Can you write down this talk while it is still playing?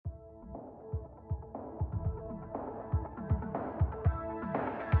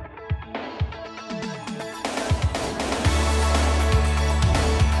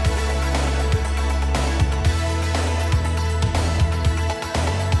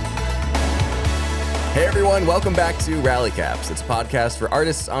Hey everyone, welcome back to Rally Caps. It's a podcast for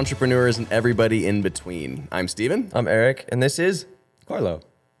artists, entrepreneurs, and everybody in between. I'm Steven. I'm Eric, and this is Carlo.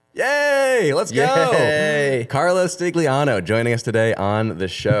 Yay! Let's go! Yay. Carlo Stigliano joining us today on the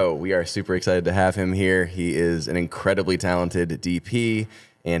show. We are super excited to have him here. He is an incredibly talented DP,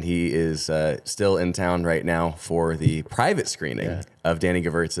 and he is still in town right now for the private screening of Danny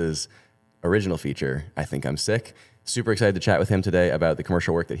Gewirtz's original feature, I Think I'm Sick. Super excited to chat with him today about the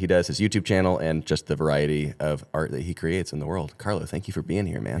commercial work that he does, his YouTube channel, and just the variety of art that he creates in the world. Carlo, thank you for being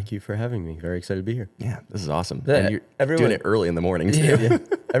here, man. Thank you for having me. Very excited to be here. Yeah, this is awesome. Yeah, and you're doing it early in the morning, too. Yeah.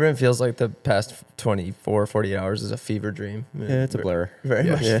 Everyone feels like the past 24, 48 hours is a fever dream. Yeah, it's a blur. Very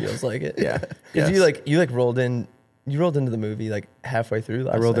much feels like it. Yeah. Because you rolled into the movie like halfway through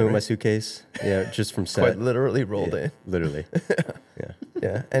last I rolled in night, with my right? suitcase. Yeah, just from set. Quite literally rolled in. Literally. Yeah.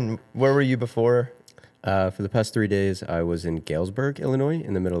 Yeah. And where were you before? For the past 3 days, I was in Galesburg, Illinois,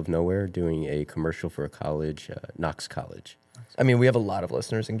 in the middle of nowhere, doing a commercial for a college, Knox College. I mean, we have a lot of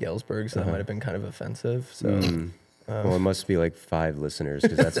listeners in Galesburg, so that might have been kind of offensive. So Well, it must be like 5 listeners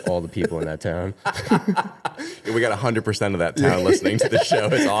because that's all the people in that town. We got 100% of that town listening to the show.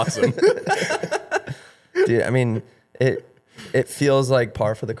 It's awesome. dude, I mean, it feels like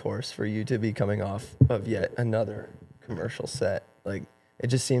par for the course for you to be coming off of yet another commercial set. Like, it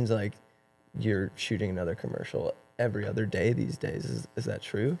just seems like you're shooting another commercial every other day these days. Is that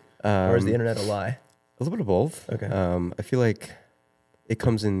true? Or is the internet a lie? A little bit of both. Okay. I feel like it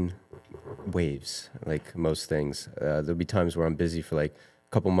comes in waves, like most things. There'll be times where I'm busy for like a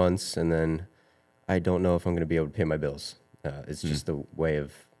couple months, and then I don't know if I'm going to be able to pay my bills. It's just the way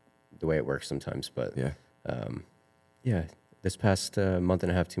it works sometimes. But this past month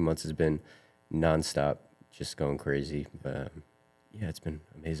and a half, 2 months has been nonstop, just going crazy. It's been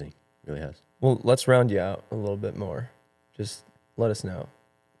amazing. It really has. Well, let's round you out a little bit more. Just let us know.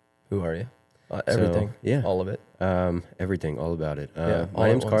 Who are you? Everything. All of it. Everything, all about it. All my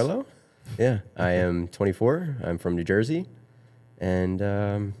at name's once. Carlo. Yeah, I am 24. I'm from New Jersey. And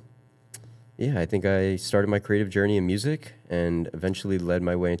I think I started my creative journey in music and eventually led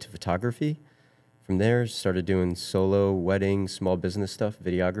my way into photography. From there, started doing solo, wedding, small business stuff,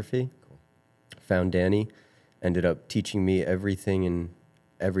 videography. Cool. Found Danny, ended up teaching me everything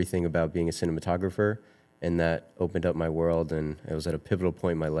about being a cinematographer, and that opened up my world. And I was at a pivotal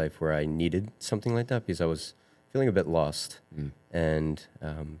point in my life where I needed something like that because I was feeling a bit lost. And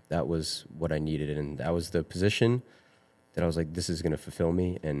that was what I needed. And that was the position that I was like, this is going to fulfill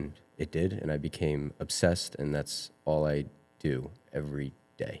me. And it did. And I became obsessed. And that's all I do every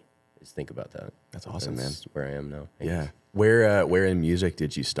day is think about that. That's awesome, That's where I am now. Yeah. Where in music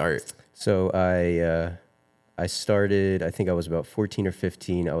did you start? So I started, I think I was about 14 or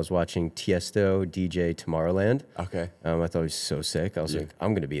 15. I was watching Tiesto DJ Tomorrowland. Okay. I thought he was so sick. I was like,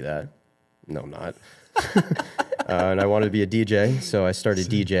 I'm going to be that. No, I'm not. And I wanted to be a DJ, so I started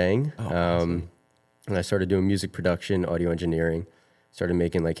DJing. Awesome. And I started doing music production, audio engineering. Started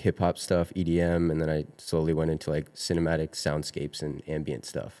making like hip hop stuff, EDM, and then I slowly went into like cinematic soundscapes and ambient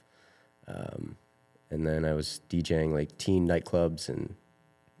stuff. And then I was DJing like teen nightclubs and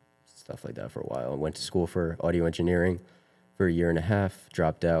stuff like that for a while. I went to school for audio engineering for a year and a half,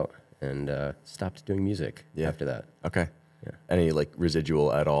 dropped out, and stopped doing music after that. Okay. Yeah. Any like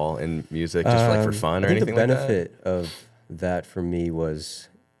residual at all in music, just like for fun or anything like that? I think the benefit of that for me was,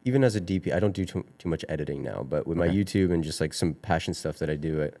 even as a DP, I don't do too much editing now, but with my YouTube and just like some passion stuff that I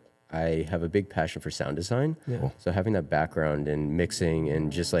do, I have a big passion for sound design. Yeah. Cool. So having that background in mixing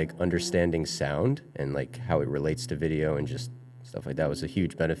and just like understanding sound and like how it relates to video and just stuff like that was a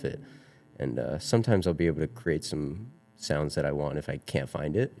huge benefit. And sometimes I'll be able to create some sounds that I want if I can't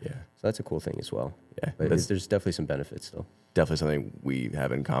find it. Yeah. So that's a cool thing as well. Yeah. But there's definitely some benefits still. Definitely something we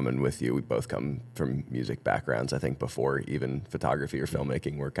have in common with you. We both come from music backgrounds. I think before even photography or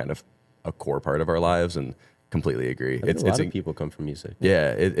filmmaking were kind of a core part of our lives, and completely agree. I think a lot of people come from music. Yeah,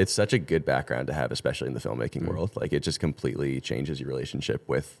 it's such a good background to have, especially in the filmmaking world. Like, it just completely changes your relationship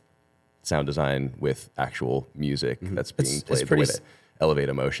with sound design, with actual music that's being played, the way to elevate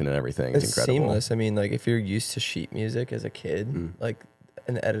emotion and everything. It's incredible. Seamless. I mean, like, if you're used to sheet music as a kid, like,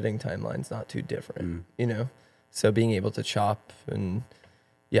 an editing timeline's not too different, you know? So being able to chop and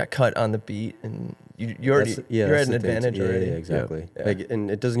cut on the beat, and you're at an advantage already. Yeah, exactly. Yeah. Like,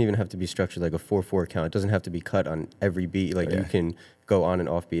 and it doesn't even have to be structured like a 4/4 count. It doesn't have to be cut on every beat. Like you can go on and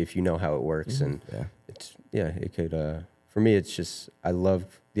off beat if you know how it works. And it could. For me, it's just, I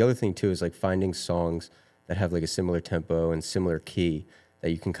love. The other thing too is like finding songs that have like a similar tempo and similar key that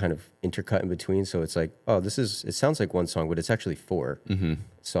you can kind of intercut in between. So it's like, it sounds like one song, but it's actually 4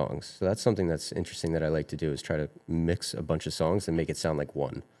 songs. So that's something that's interesting that I like to do, is try to mix a bunch of songs and make it sound like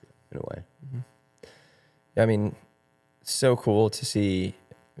one in a way. I mean, so cool to see.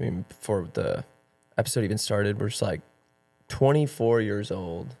 I mean, before the episode even started, we're just like 24 years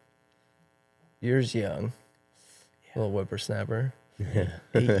old, years young, little whippersnapper, 8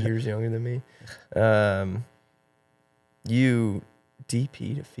 years younger than me. You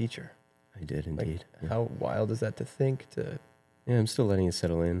DP'd a feature. I did indeed. Like, how wild is that to think to? Yeah, I'm still letting it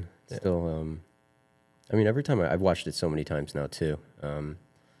settle in. Yeah. Still, I mean, every time I've watched it so many times now too. It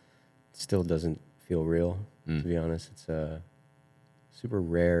still doesn't feel real, to be honest. It's a super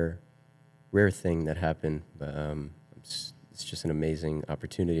rare thing that happened, but it's just an amazing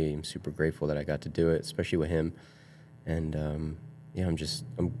opportunity. I'm super grateful that I got to do it, especially with him. And yeah,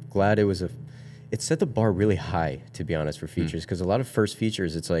 I'm glad it set the bar really high, to be honest, for features, because a lot of first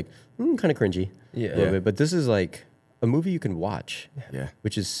features, it's like kind of cringy, a little bit, but this is like a movie you can watch,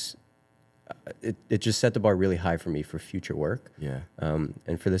 which is it just set the bar really high for me for future work.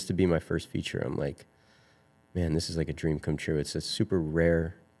 And for this to be my first feature, I'm like, man, this is like a dream come true. It's a super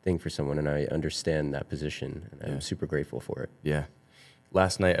rare thing for someone, and I understand that position, and I'm super grateful for it. Yeah.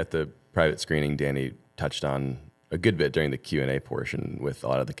 Last night at the private screening, Danny touched on a good bit during the Q&A portion with a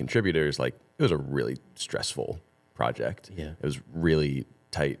lot of the contributors. Like, it was a really stressful project. Yeah. It was really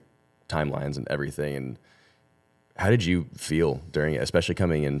tight timelines and everything. And how did you feel during it, especially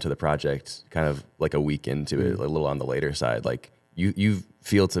coming into the project kind of like a week into it, a little on the later side? Like, you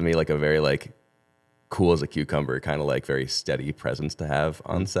feel to me like a very like cool as a cucumber, kind of like very steady presence to have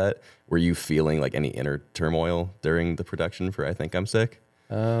on set. Were you feeling like any inner turmoil during the production for I Think I'm Sick?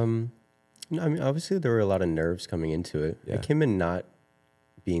 No, I mean, obviously there were a lot of nerves coming into it. Yeah. I came in not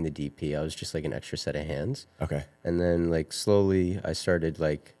being the DP. I was just like an extra set of hands. Okay. And then like slowly I started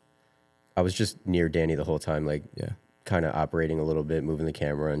like, I was just near Danny the whole time, like kind of operating a little bit, moving the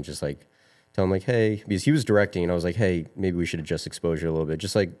camera and just like tell him like, hey, because he was directing and I was like, hey, maybe we should adjust exposure a little bit,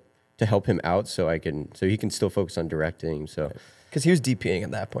 just like to help him out so he can still focus on directing. So, Because he was DPing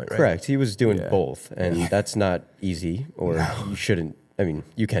at that point, right? correct. He was doing both, and that's not easy, or you shouldn't. I mean,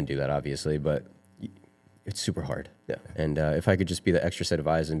 you can do that obviously, but it's super hard. Yeah. And if I could just be the extra set of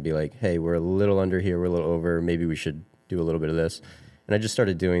eyes and be like, hey, we're a little under here, we're a little over, maybe we should do a little bit of this. And I just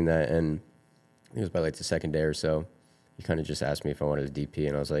started doing that, and it was by like the second day or so. He kind of just asked me if I wanted a DP,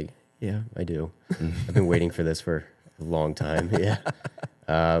 and I was like, yeah, I do. I've been waiting for this for a long time. Yeah.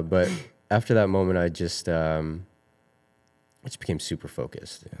 But after that moment, I just became super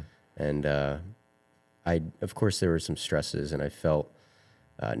focused. Yeah. And of course, there were some stresses, and I felt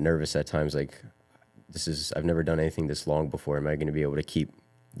nervous at times. Like, I've never done anything this long before. Am I going to be able to keep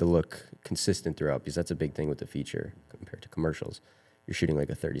the look consistent throughout? Because that's a big thing with the feature compared to commercials. You're shooting like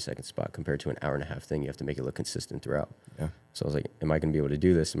a 30-second spot compared to an hour-and-a-half thing. You have to make it look consistent throughout. Yeah. So I was like, am I going to be able to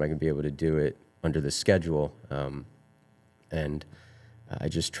do this? Am I going to be able to do it under the schedule? And I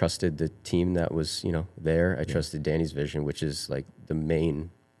just trusted the team that was, there. I trusted Danny's vision, which is like the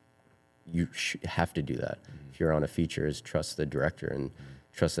main, you have to do that. If you're on a feature, is trust the director and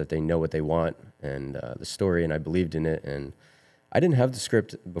trust that they know what they want and the story. And I believed in it. And I didn't have the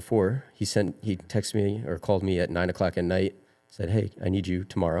script before. He texted me or called me at 9:00 at night, said, hey, I need you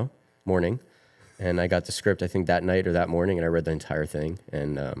tomorrow morning. And I got the script, I think that night or that morning, and I read the entire thing.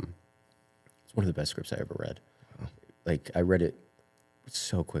 And it's one of the best scripts I ever read. Like, I read it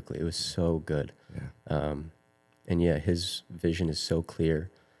so quickly. It was so good. Yeah. And yeah, his vision is so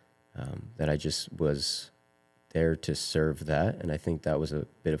clear that I just was there to serve that. And I think that was a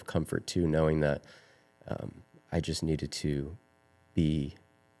bit of comfort too, knowing that I just needed to be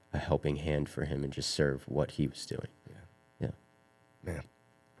a helping hand for him and just serve what he was doing. Yeah. Man.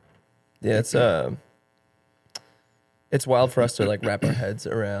 Yeah, it's wild for us to like wrap our heads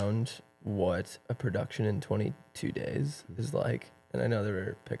around what a production in 22 days is like. And I know there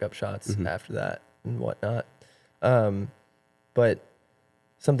were pickup shots after that and whatnot. But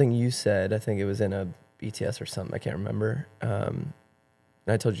something you said, I think it was in a BTS or something, I can't remember. And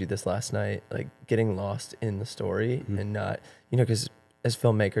I told you this last night, like getting lost in the story and not, because as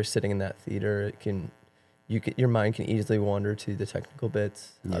filmmakers sitting in that theater, your mind can easily wander to the technical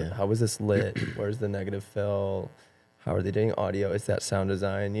bits. How was this lit? Where's the negative fill? How are they doing audio? Is that sound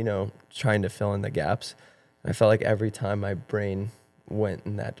design? Trying to fill in the gaps. I felt like every time my brain went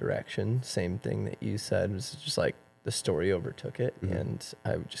in that direction, same thing that you said, was just like the story overtook it and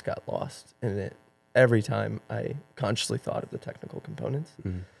I just got lost in it every time I consciously thought of the technical components.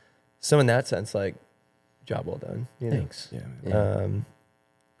 So in that sense, like, job well done. Thanks. Yeah.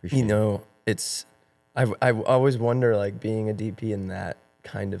 It's I always wonder, like, being a DP in that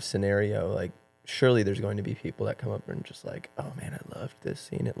kind of scenario, like, surely there's going to be people that come up and just like, oh man, I loved this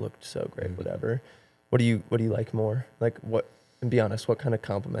scene, it looked so great, whatever. What do you like more? Like, what, and be honest, what kind of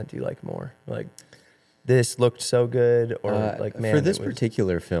compliment do you like more? Like, this looked so good, or like, man, for this it was,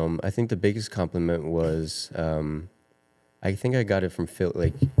 particular film, I think the biggest compliment was I think I got it from Philly,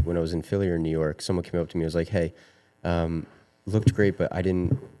 like when I was in Philly or New York. Someone came up to me and was like, "Hey, looked great, but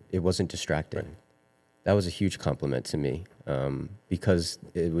it wasn't distracting." Right. That was a huge compliment to me because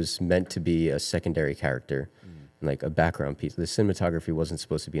it was meant to be a secondary character, like a background piece. The cinematography wasn't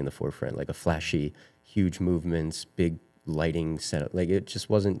supposed to be in the forefront, like a flashy, huge movements, big lighting setup. Like it just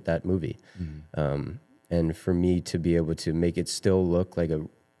wasn't that movie. And for me to be able to make it still look like a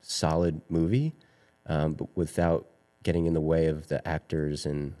solid movie, but without getting in the way of the actors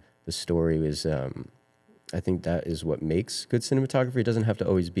and the story is, I think that is what makes good cinematography. It doesn't have to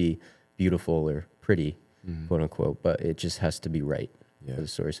always be beautiful or pretty, quote unquote, but it just has to be right for the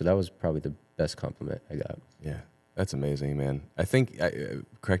story. So that was probably the best compliment I got. Yeah, that's amazing, man. I think,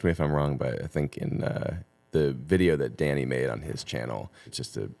 correct me if I'm wrong, but I think in the video that Danny made on his channel,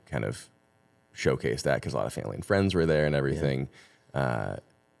 just to kind of showcase that, because a lot of family and friends were there and everything, I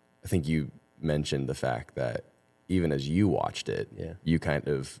think you mentioned the fact that even as you watched it, you kind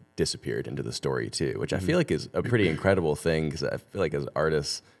of disappeared into the story too, which I feel like is a pretty incredible thing, because I feel like as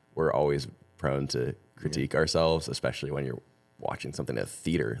artists, we're always prone to critique ourselves, especially when you're watching something at a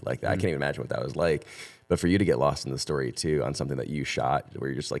theater like that. I can't even imagine what that was like. But for you to get lost in the story too on something that you shot, where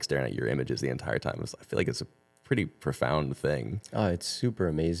you're just like staring at your images the entire time, I feel like it's a pretty profound thing. Oh, it's super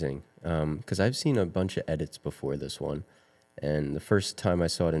amazing. Because I've seen a bunch of edits before this one. And the first time I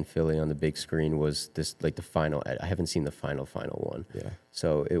saw it in Philly on the big screen was this, like the final edit. I haven't seen the final one. Yeah.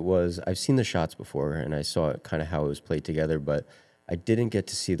 So I've seen the shots before and I saw kind of how it was played together, but I didn't get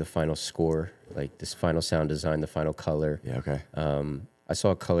to see the final score, like this final sound design, the final color. Yeah, okay. I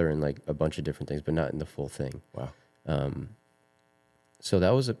saw color in like a bunch of different things, but not in the full thing. Wow. So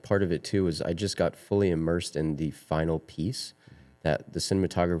that was a part of it too, is I just got fully immersed in the final piece, that the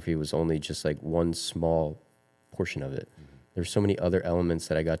cinematography was only just like one small portion of it. There's so many other elements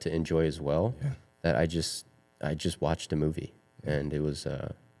that I got to enjoy as well, that I just watched a movie, and it was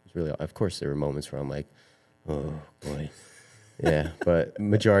really, of course there were moments where I'm like, oh boy. Yeah, but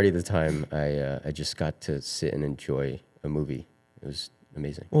majority of the time I just got to sit and enjoy a movie. It was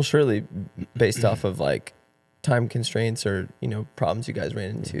amazing. well, surely based off of like time constraints or, you know, problems you guys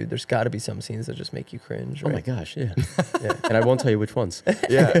ran into, there's got to be some scenes that just make you cringe, right? Oh my gosh, yeah. Yeah. And I won't tell you which ones.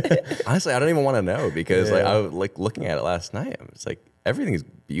 Yeah. Honestly, I don't even want to know, because like I was like looking at it last night. It's like everything is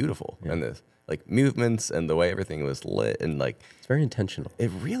beautiful in this, like movements and the way everything was lit, and like It's very intentional. it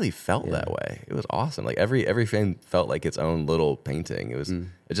really felt that way. It was awesome. Like every frame felt like its own little painting. It was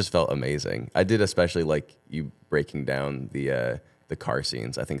it just felt amazing. I did especially like you breaking down the car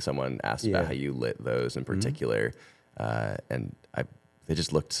scenes. I think someone asked about how you lit those in particular, and they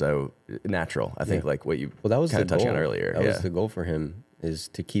just looked so natural. I think like what you Well, that was kind the of touched goal. on earlier. That was the goal for him, is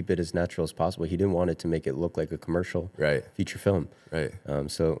to keep it as natural as possible. He didn't want it to make it look like a commercial feature film. Right.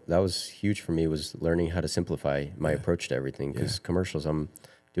 So that was huge for me, was learning how to simplify my approach to everything, because commercials, I'm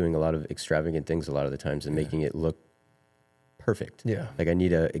doing a lot of extravagant things a lot of the times and making it look perfect. Yeah. Like I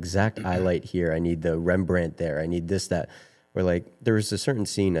need a exact highlight here. I need the Rembrandt there. I need this, that. Or like there was a certain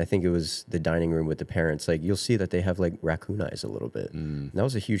scene, I think it was the dining room with the parents, like you'll see that they have like raccoon eyes a little bit. And that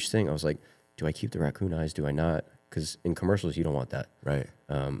was a huge thing. I was like, do I keep the raccoon eyes? Do I not? Because in commercials, you don't want that. Right.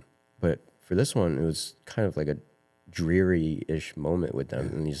 But for this one, it was kind of like a dreary-ish moment with them.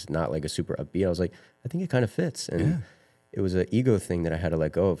 And he's not like a super upbeat. I was like, I think it kind of fits. And it was an ego thing that I had to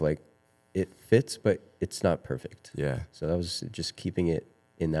let go of. Like it fits, but it's not perfect. Yeah. So that was just keeping it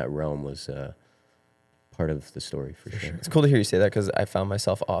in that realm was part of the story for sure. It's cool to hear you say that, because I found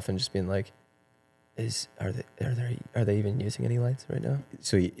myself often just being like, are they even using any lights right now?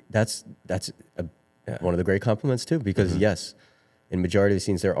 So that's one of the great compliments too, because yes, in majority of the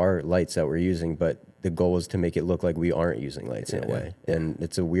scenes there are lights that we're using, but the goal is to make it look like we aren't using lights in a way. And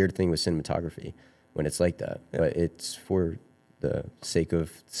it's a weird thing with cinematography when it's like that, but it's for the sake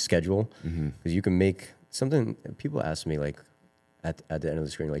of schedule, because you can make something. People ask me like at the end of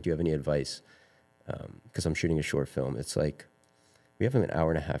the screen, like, do you have any advice? Because I'm shooting a short film. It's like we have an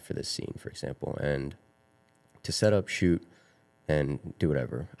hour and a half for this scene, for example, and to set up, shoot, and do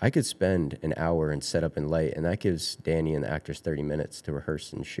whatever, I could spend an hour and set up and light, and that gives Danny and the actors 30 minutes to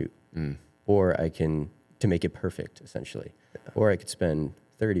rehearse and shoot. Or I can, to make it perfect, essentially. Or I could spend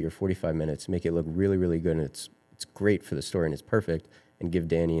 30 or 45 minutes, make it look really, really good, and it's great for the story and it's perfect, and give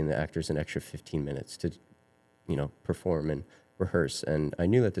Danny and the actors an extra 15 minutes to, you know, perform and rehearse. And I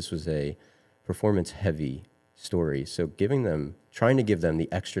knew that this was a performance-heavy story, so trying to give them the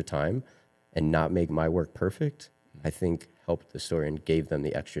extra time and not make my work perfect, I think helped the story and gave them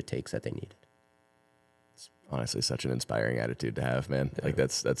the extra takes that they needed. It's honestly such an inspiring attitude to have, man. Like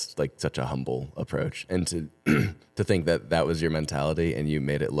that's like such a humble approach, and to to think that that was your mentality and you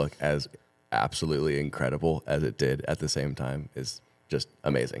made it look as absolutely incredible as it did at the same time is just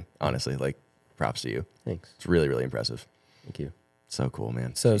amazing. Honestly, like props to you. Thanks. It's really, really impressive. Thank you. So cool,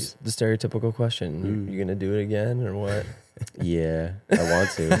 man. So Jeez. the stereotypical question: you gonna do it again or what? Yeah, I want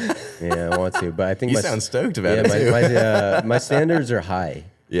to. Yeah, I want to. But I think You sound stoked about yeah, it too. my standards are high.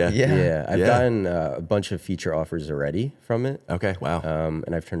 Yeah. Yeah. Yeah, I've gotten a bunch of feature offers already from it, Okay. Wow.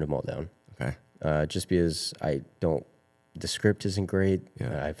 and I've turned them all down. Okay. Just because the script isn't great.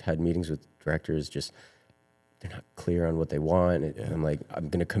 Yeah. I've had meetings with directors, just they're not clear on what they want. I'm like, I'm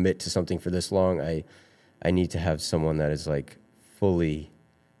gonna commit to something for this long. I need to have someone that is like fully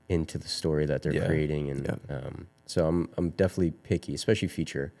into the story that they're creating, and so I'm definitely picky, especially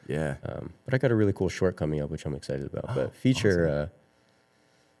feature. Yeah. But I got a really cool short coming up, which I'm excited about. But feature,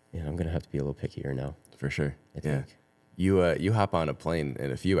 I'm gonna have to be a little pickier now. For sure. I Yeah. think. You hop on a plane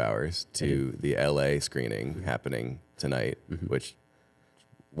in a few hours to the LA screening happening tonight, which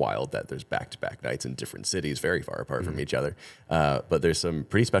wild that there's back-to-back nights in different cities, very far apart from each other. But there's some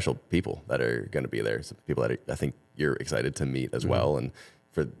pretty special people that are going to be there. Some people that I think you're excited to meet as well, and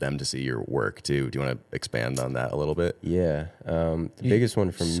for them to see your work too. Do you want to expand on that a little bit? Yeah, the biggest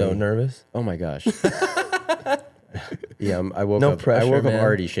one for me. So nervous. Oh my gosh. Yeah, I woke No up. pressure, I woke man. up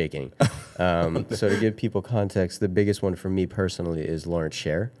already shaking. So to give people context, the biggest one for me personally is Lawrence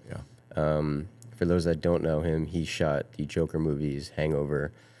Sher. Yeah. For those that don't know him, he shot the Joker movies,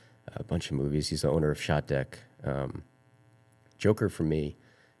 Hangover, a bunch of movies. He's the owner of Shot Deck. Joker for me,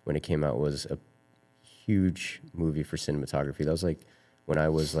 when it came out, was a huge movie for cinematography. That was like when I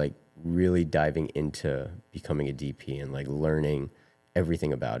was like really diving into becoming a DP and like learning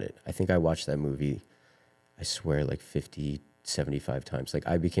everything about it. I think I watched that movie, I swear, like 50, 75 times. Like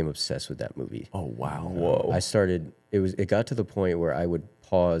I became obsessed with that movie. Oh wow. Whoa. It got to the point where I would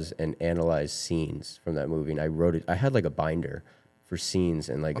pause and analyze scenes from that movie, and I wrote it. I had like a binder for scenes,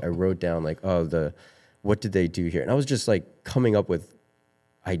 and like I wrote down like, what did they do here? And I was just like coming up with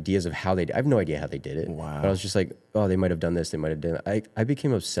ideas of how I have no idea how they did it. Wow. But I was just like, oh, they might have done this, they might have done that. I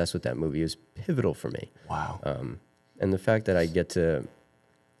became obsessed with that movie. It was pivotal for me. Wow. And the fact that I get to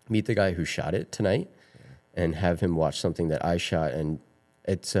meet the guy who shot it tonight and have him watch something that I shot, and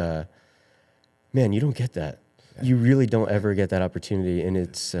it's man, you don't get that. Yeah. You really don't ever get that opportunity, and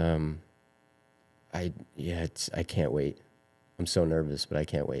it's I can't wait. I'm so nervous, but I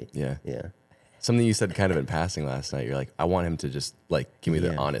can't wait. Yeah. Yeah. Something you said kind of in passing last night. You're like, I want him to just like give me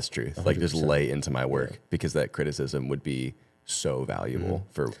the honest truth, like just 100%. lay into my work, because that criticism would be so valuable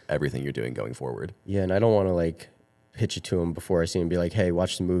for everything you're doing going forward. Yeah, and I don't want to like pitch it to him before I see him, be like, hey,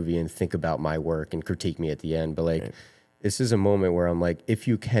 watch the movie and think about my work and critique me at the end. But like, this is a moment where I'm like, if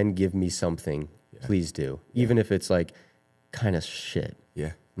you can give me something, please do, even if it's like kind of shit.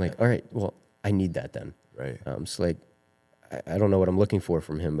 Yeah. I'm like, all right, well, I need that then. Right. So like, I don't know what I'm looking for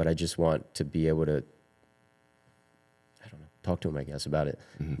from him, but I just want to be able to, I don't know, talk to him, I guess, about it.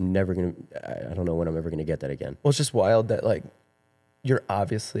 Never gonna, I don't know when I'm ever gonna get that again. Well, it's just wild that like you're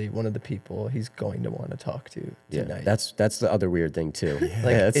obviously one of the people he's going to want to talk to tonight. That's the other weird thing too. Like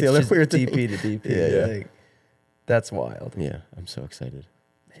That's it's the other just weird thing. DP to DP. Yeah. Like, that's wild. Yeah, I'm so excited.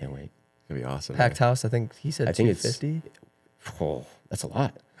 Can't wait. It'd be awesome. Packed house. I think he said I think it's 250. Oh, that's a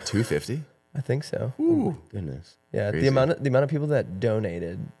lot. 250. I think so. Ooh. Goodness. Yeah, Crazy. the amount of people that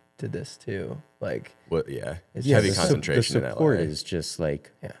donated to this too. Like, What? Yeah. It's Heavy just- concentration The in support LA. is just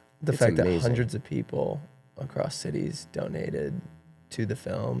like, yeah, the It's fact that amazing. hundreds of people across cities donated to the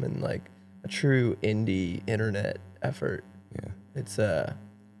film, and like a true indie internet effort. Yeah.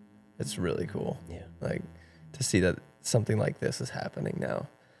 It's really cool. yeah. Like to see that something like this is happening now.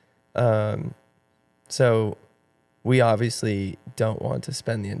 So we obviously don't want to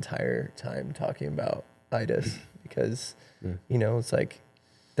spend the entire time talking about itis because you know, it's like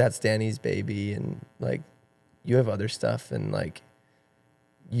that's Danny's baby, and like you have other stuff, and like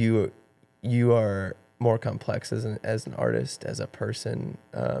you are more complex as an artist, as a person,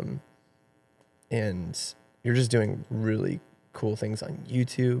 and you're just doing really cool things on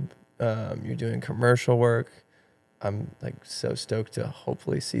YouTube. You're doing commercial work. I'm like so stoked to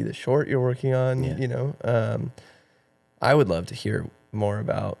hopefully see the short you're working on. Yeah. You know, I would love to hear more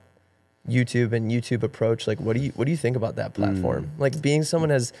about YouTube and YouTube approach. Like, what do you think about that platform? Like being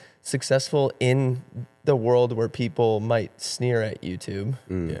someone as successful in the world where people might sneer at YouTube.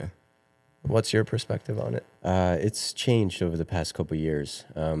 Yeah. What's your perspective on it? It's changed over the past couple of years.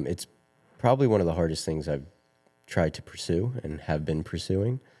 It's probably one of the hardest things I've tried to pursue and have been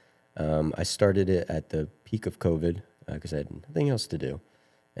pursuing. I started it at the peak of COVID because I had nothing else to do.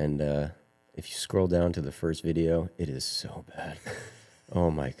 And if you scroll down to the first video, it is so bad. Oh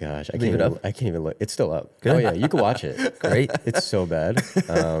my gosh. I Leave it up? I can't even look. It's still up. Good. Oh yeah, you can watch it. Great. It's so bad.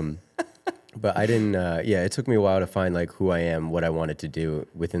 But I didn't, it took me a while to find like who I am, what I wanted to do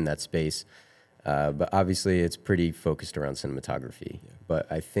within that space. But obviously it's pretty focused around cinematography. Yeah.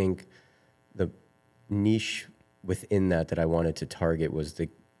 But I think the niche within that I wanted to target was the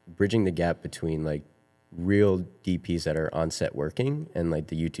bridging the gap between like real DPs that are on set working and like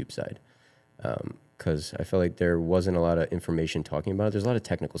the YouTube side. Because I felt like there wasn't a lot of information talking about it. There's a lot of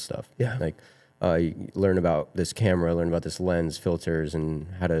technical stuff. Yeah. Like you learn about this camera, learn about this lens, filters, and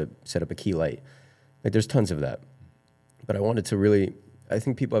how to set up a key light. Like there's tons of that. But I wanted to really, I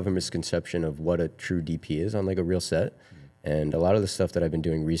think people have a misconception of what a true DP is on like a real set. And a lot of the stuff that I've been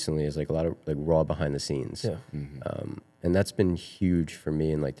doing recently is like a lot of like raw behind the scenes. Yeah. And that's been huge for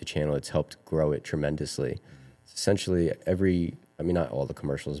me and like the channel. It's helped grow it tremendously. Essentially not all the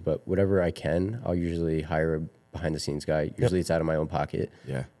commercials, but whatever I can, I'll usually hire a behind the scenes guy. Usually it's out of my own pocket.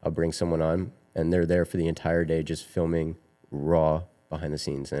 Yeah. I'll bring someone on and they're there for the entire day just filming raw behind the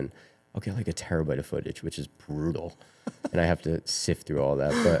scenes. And I'll get like a terabyte of footage, which is brutal. And I have to sift through all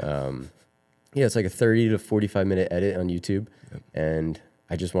that. But it's like a 30 to 45-minute edit on YouTube. Yep. And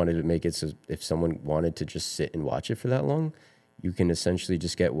I just wanted to make it so if someone wanted to just sit and watch it for that long, you can essentially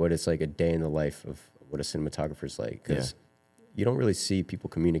just get what it's like a day in the life of what a cinematographer's like. Because you don't really see people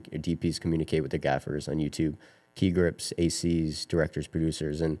DPs communicate with their gaffers on YouTube, key grips, ACs, directors,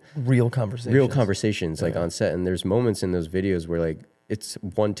 producers, and real conversations like on set. And there's moments in those videos where like it's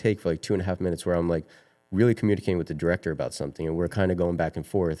one take for like 2.5 minutes where I'm like really communicating with the director about something, and we're kind of going back and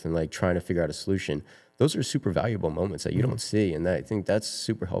forth and like trying to figure out a solution. Those are super valuable moments that you don't see, and I think that's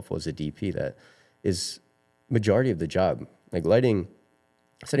super helpful as a DP. That is majority of the job, like lighting.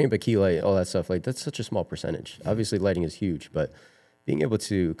 Setting up a key light, all that stuff, like that's such a small percentage. Obviously lighting is huge, but being able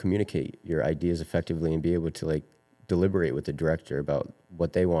to communicate your ideas effectively and be able to like deliberate with the director about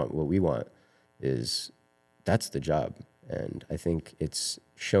what they want, what we want, that's the job. And I think it's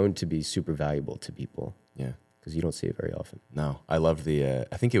shown to be super valuable to people. Yeah. Because you don't see it very often. No, I loved I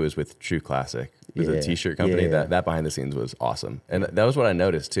think it was with True Classic. It was a t-shirt company. That behind the scenes was awesome. And that was what I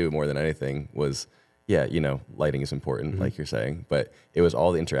noticed too, more than anything was, lighting is important, like you're saying, but it was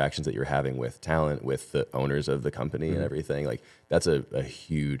all the interactions that you're having with talent, with the owners of the company and everything. Like that's a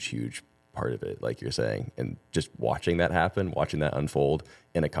huge, huge part of it, like you're saying. And just watching that happen, watching that unfold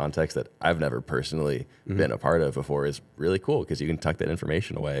in a context that I've never personally been a part of before is really cool, because you can tuck that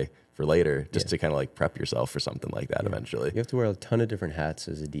information away for later just to kind of like prep yourself for something like that eventually. You have to wear a ton of different hats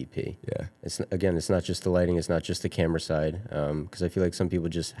as a DP. Yeah. It's not just the lighting, it's not just the camera side, because I feel like some people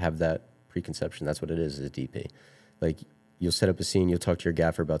just have that preconception. That's what it is as a DP. Like you'll set up a scene, you'll talk to your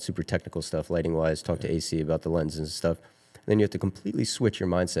gaffer about super technical stuff, lighting wise, talk to AC about the lenses and stuff. And then you have to completely switch your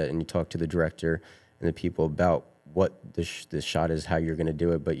mindset and you talk to the director and the people about what this shot is, how you're going to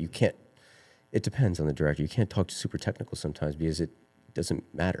do it. But you can't, it depends on the director. You can't talk to super technical sometimes because it doesn't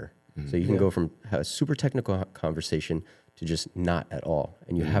matter. So you can go from a super technical conversation to just not at all.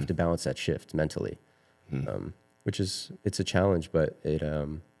 And you have to balance that shift mentally, which it's a challenge, but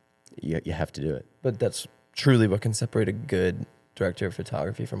you have to do it. But that's truly what can separate a good director of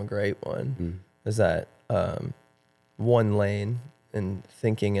photography from a great one, is that one lane and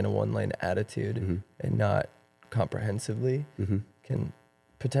thinking in a one lane attitude and not comprehensively can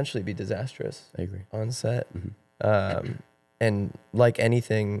potentially be disastrous. I agree. On set. And like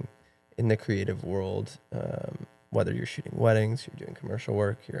anything in the creative world, whether you're shooting weddings, you're doing commercial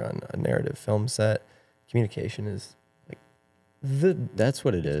work, you're on a narrative film set, communication is that's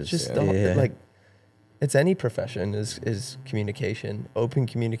what it is. Just like it's any profession is communication, open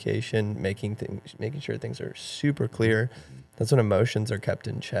communication, making sure things are super clear. That's when emotions are kept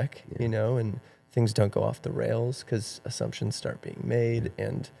in check, and things don't go off the rails because assumptions start being made,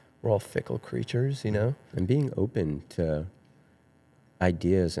 and we're all fickle creatures, And being open to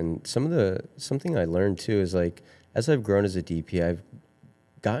ideas, and something I learned too is like as I've grown as a DP, I've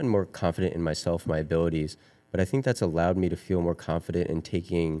gotten more confident in myself, my abilities. But I think that's allowed me to feel more confident in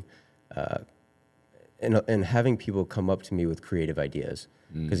taking and having people come up to me with creative ideas.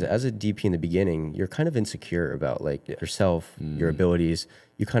 Because as a DP in the beginning, you're kind of insecure about like yourself, your abilities.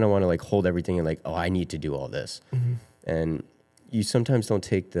 You kind of want to like hold everything and like, oh, I need to do all this. And you sometimes don't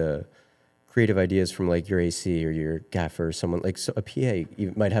take the creative ideas from like your AC or your gaffer or someone like a PA.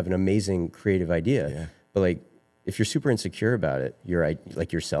 You might have an amazing creative idea, but like if you're super insecure about it, you're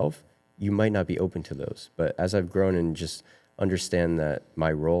like yourself, you might not be open to those. But as I've grown and just understand that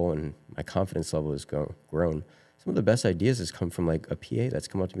my role and my confidence level has grown, some of the best ideas has come from like a PA that's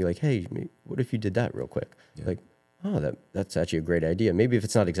come up to me like, hey, what if you did that real quick? Like, oh, that's actually a great idea. Maybe if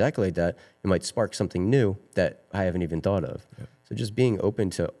it's not exactly like that, it might spark something new that I haven't even thought of. Yeah. So just being open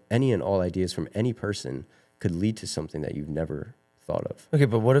to any and all ideas from any person could lead to something that you've never thought of. Okay,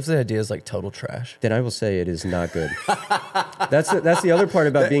 but what if the idea is like total trash? Then I will say it is not good. That's the other part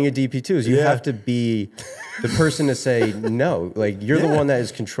about being a DP too, is you have to be the person to say no. Like you're the one that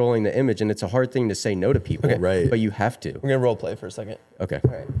is controlling the image, and it's a hard thing to say no to people. Okay. Right. But you have to. We're gonna role play for a second. Okay.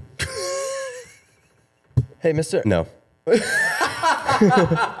 All right. Hey, Mister. No.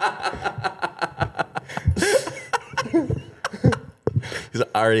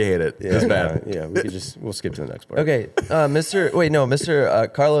 I already hate it. It's bad. Yeah, we'll skip to the next part. Okay,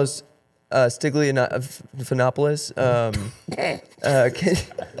 Mr. Carlos Stiglianopoulos.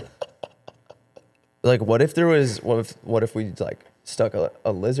 Like, what if there was? What if we like stuck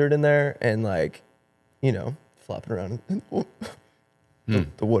a lizard in there and like, flopping around in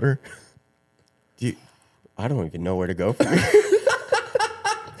the water? I don't even know where to go from here.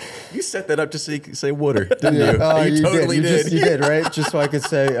 You set that up just so you could say water, didn't you? Oh, you totally did. You did, right? Just so I could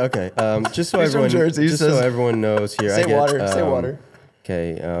say, okay. Just so He's from everyone, Jersey, just so everyone knows here. Say water. Say water.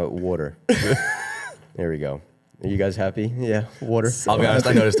 Okay, water. There we go. Are you guys happy? Yeah, water. I'll be honest,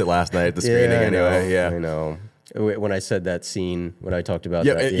 I noticed it last night at the screening anyway. I know. When I said that scene, when I talked about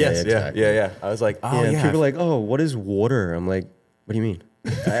Yeah, that. exactly. Yeah. I was like, oh, yeah. People are like, oh, what is water? I'm like, what do you mean?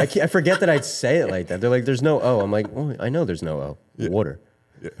 I forget that I'd say it like that. They're like, there's no O. I'm like, oh, I know there's no O. Yeah. Water.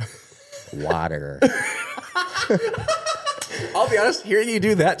 Yeah. Water. I'll be honest, hearing you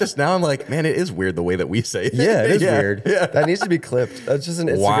do that just now, I'm like, man, it is weird the way that we say it. Yeah, it is weird. Yeah. That needs to be clipped. That's just an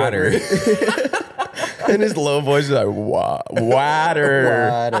Instagram Water. word. And his low voice is like, water. Water.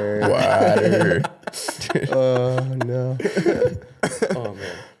 Oh, no. Oh,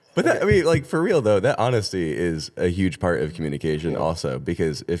 man. But that, I mean, like for real though, that honesty is a huge part of communication also,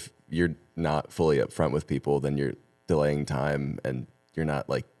 because if you're not fully upfront with people, then you're delaying time and you're not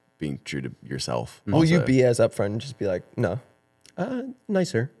like being true to yourself. Will you be as upfront and just be like, no?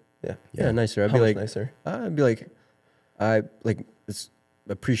 Nicer. Yeah. Yeah, nicer. How much nicer? I'd be like,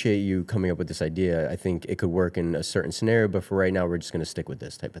 appreciate you coming up with this idea. I think it could work in a certain scenario, but for right now, we're just going to stick with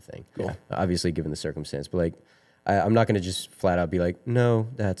this type of thing. Cool. Obviously, given the circumstance, but like, I'm not going to just flat out be like, no,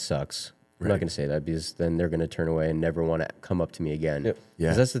 that sucks. I'm not going to say that, because then they're going to turn away and never want to come up to me again. Yep. Yeah.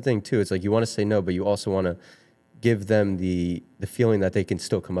 Because that's the thing too. It's like you want to say no, but you also want to give them the feeling that they can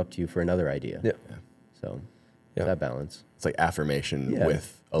still come up to you for another idea. Yeah. So Yeah. that balance. It's like affirmation Yeah.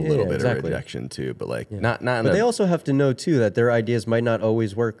 with a little bit exactly. of rejection too, but like Yeah. not. But they also have to know too that their ideas might not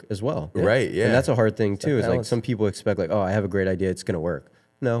always work as well. Right. Yeah. And that's a hard thing too. that Is like balance. some people expect like, oh, I have a great idea, it's going to work.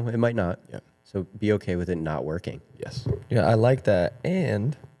 No, it might not. Yeah. So be okay with it not working. Yes. Yeah, I like that.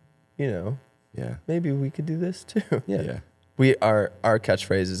 And, Yeah. maybe we could do this too. Yeah. Our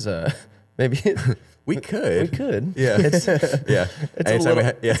catchphrase is maybe We could. we could. Yeah. It's Yeah. it's a Anytime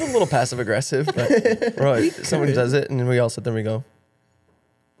little we it's a little passive aggressive, but right. Someone could. does it and then we all sit there and we go,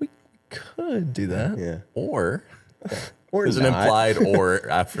 we could do that. Yeah. or Or there's an not. implied or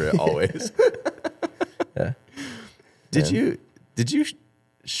after it always. Yeah. Did you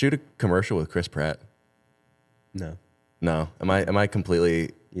shoot a commercial with Chris Pratt? No. No. Am I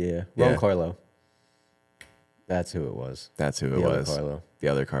completely? Yeah. Yeah. Wrong Carlo. That's who it was. That's who it The other was. Carlo. The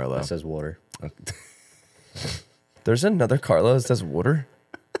other Carlo. That says water. There's another Carlo that says water.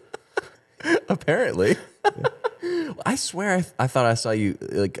 Apparently. I swear I thought I saw you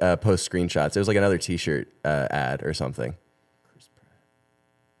like post screenshots. It was like another T-shirt ad or something.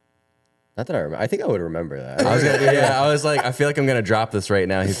 Not that I remember. I think I would remember that. I was I was like, I feel like I'm gonna drop this right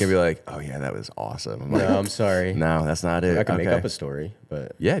now. He's gonna be like, oh yeah, that was awesome. I'm like, No, I'm sorry. no, that's not it. I can make Okay. up a story,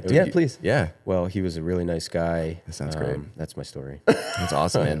 but Yeah, it dude, Yeah, please. Yeah, well, he was a really nice guy. That sounds great. That's my story. that's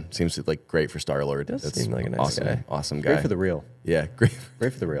awesome, man. Seems like great for Star Lord. Does That's seem like a nice awesome, guy. awesome guy. Great for the real. Yeah, great.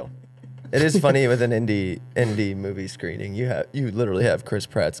 Great for the real. It is funny with an indie movie screening. You literally have Chris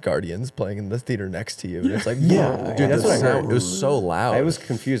Pratt's Guardians playing in the theater next to you, and it's like, Yeah, dude, that's what I heard. It was so loud. I was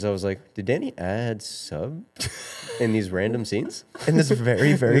confused. I was like, did Danny add sub in these random scenes? in this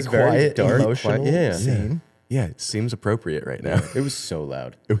very very It's very quiet, dark, emotional quiet- yeah. scene. Yeah, it seems appropriate right now. It was so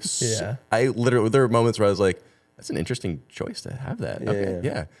loud. It was. So, Yeah. I literally there were moments where I was like, that's an interesting choice to have that. Okay,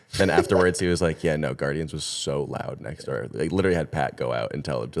 Yeah. yeah. Then afterwards, he was like, yeah, no, Guardians was so loud next door. Like literally had Pat go out and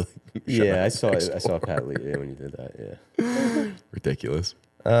tell him to. Like, shut Yeah, up I saw next it. I saw door. Pat Lee when you did that. Yeah. Ridiculous.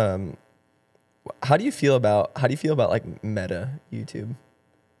 How do you feel about like meta YouTube?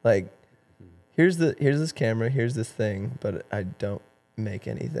 Like, here's this camera, here's this thing, but I don't make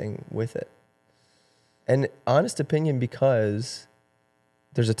anything with it. And honest opinion, because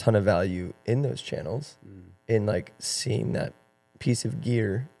there's a ton of value in those channels, in like seeing that piece of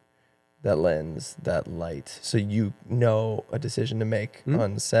gear that lens, that light, so you know a decision to make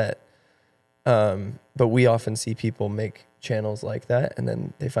on set. But we often see people make channels like that, and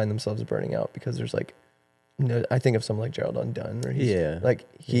then they find themselves burning out because there's like, I think of someone like Gerald Undone, where he's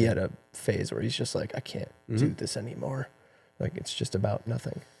he had a phase where he's just like, I can't do this anymore. Like it's just about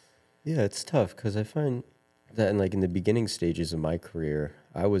nothing. Yeah, it's tough because I find that in the beginning stages of my career,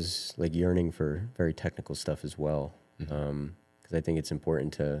 I was like yearning for very technical stuff as well. Because I think it's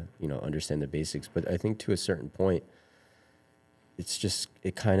important to, understand the basics. But I think to a certain point, it's just,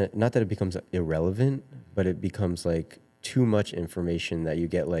 it kind of, not that it becomes irrelevant, but it becomes like too much information that you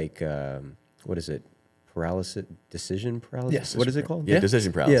get like, what is it? Decision paralysis? Yes. What is it called? Yeah,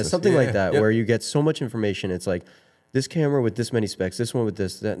 decision paralysis. Yeah, something like that, where you get so much information. It's like this camera with this many specs, this one with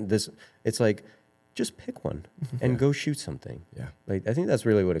this, that, this. It's like, just pick one and go shoot something. Yeah. Like, I think that's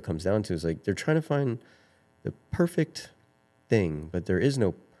really what it comes down to, is like they're trying to find the perfect thing, but there is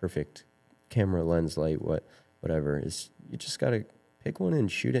no perfect camera, lens, light, whatever. It's, you just got to pick one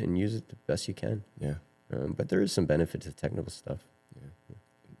and shoot it and use it the best you can. Yeah. But there is some benefit to technical stuff. Yeah.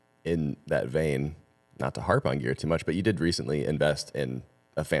 In that vein, not to harp on gear too much, but you did recently invest in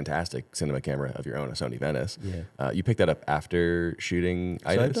a fantastic cinema camera of your own, a Sony Venice. Yeah. You picked that up after shooting So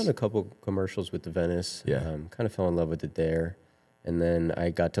I've done a couple commercials with the Venice. Yeah. Kind of fell in love with it there. And then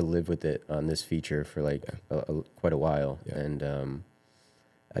I got to live with it on this feature for like quite a while. Yeah. And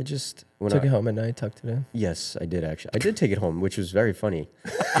I just... Took it home at night, tucked it in. Yes, I did actually. I did take it home, which was very funny.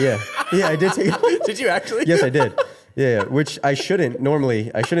 Yeah, I did take it home. Did you actually? Yes, I did. Yeah, which I shouldn't. Normally,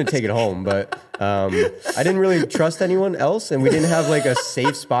 I shouldn't take it home, but I didn't really trust anyone else, and we didn't have like a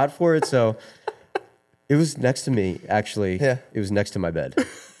safe spot for it, so it was next to me, actually. Yeah. It was next to my bed.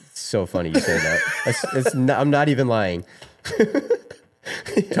 It's so funny you say that. I'm not even lying.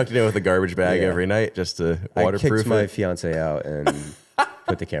 Tucked it in with a garbage bag every night just to waterproof I kicked my it. fiance out and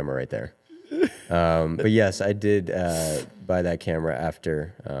put the camera right there. But yes, I did buy that camera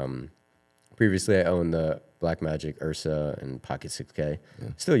after. Previously, I owned the Blackmagic Ursa and Pocket 6K.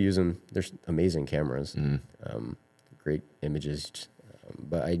 Still use them. They're amazing cameras. Great images.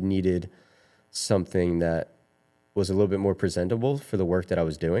 But I needed something that was a little bit more presentable for the work that I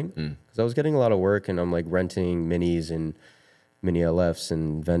was doing. Because I was getting a lot of work, and I'm like renting minis and mini LFs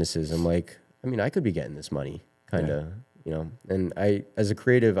and Venices. I'm like, I mean, I could be getting this money, kind of. And I, as a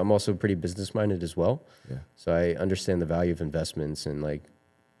creative, I'm also pretty business minded as well. Yeah. So I understand the value of investments and like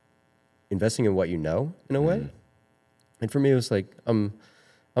investing in what you know in a way. And for me, it was like, I'm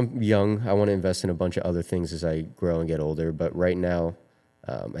young. I want to invest in a bunch of other things as I grow and get older. But right now,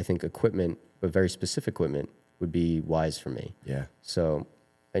 I think equipment, but very specific equipment, would be wise for me. Yeah. So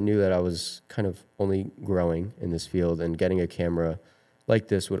I knew that I was kind of only growing in this field, and getting a camera like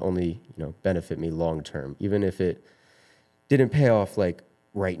this would only, benefit me long term. Even if it didn't pay off like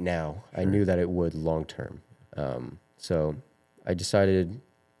right now, I knew that it would long term. So I decided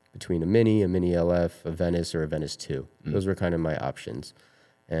between a Mini LF, a Venice, or a Venice 2. Those were kind of my options.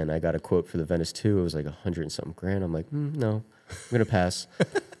 And I got a quote for the Venice 2. It was like $100 and something grand. I'm like, no, I'm going to pass.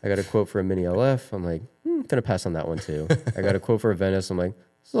 I got a quote for a Mini LF. I'm like, going to pass on that one too. I got a quote for a Venice. I'm like,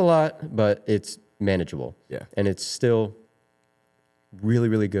 it's a lot, but it's manageable. Yeah. And it's still really,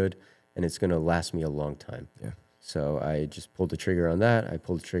 really good. And it's going to last me a long time. Yeah. So I just pulled the trigger on that. I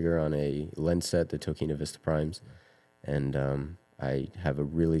pulled the trigger on a lens set, the Tokina Vista Primes. And I have a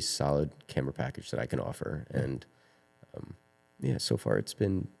really solid camera package that I can offer. And so far it's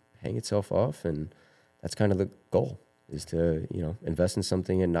been paying itself off. And that's kind of the goal, is to, invest in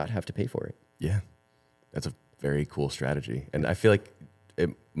something and not have to pay for it. Yeah. That's a very cool strategy. And I feel like it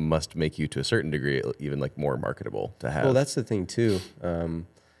must make you, to a certain degree, even like more marketable to have. Well, that's the thing too.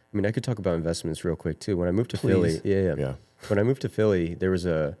 I could talk about investments real quick too. When I moved to Philly, Yeah. When I moved to Philly, there was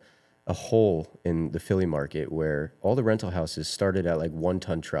a hole in the Philly market where all the rental houses started at like 1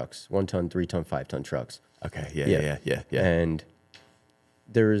 ton trucks, 1 ton, 3 ton, 5 ton trucks. Okay. Yeah. And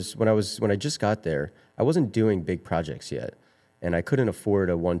when I just got there, I wasn't doing big projects yet. And I couldn't afford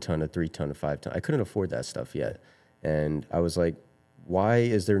a 1 ton, a 3 ton, a 5 ton. I couldn't afford that stuff yet. And I was like, why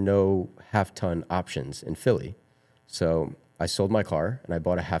is there no half-ton options in Philly? So I sold my car and I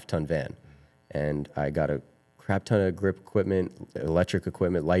bought a half-ton van. And I got a crap ton of grip equipment, electric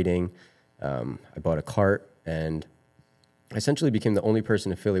equipment, lighting. I bought a cart, and I essentially became the only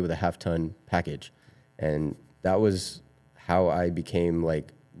person in Philly with a half-ton package. And that was how I became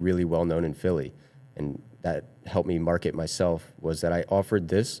like really well-known in Philly. And that helped me market myself, was that I offered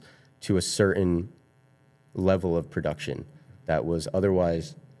this to a certain level of production that was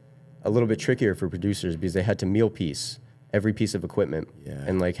otherwise a little bit trickier for producers, because they had to meal piece every piece of equipment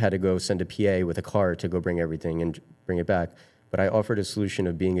and like had to go send a PA with a car to go bring everything and bring it back. but I offered a solution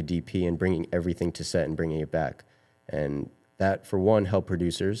of being a DP and bringing everything to set and bringing it back. And that, for one, helped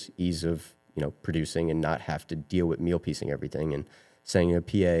producers ease of, producing and not have to deal with meal piecing everything and sending a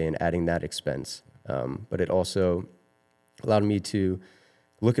PA and adding that expense. But it also allowed me to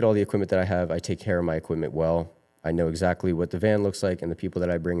look at all the equipment that I have. I take care of my equipment well. I know exactly what the van looks like, and the people that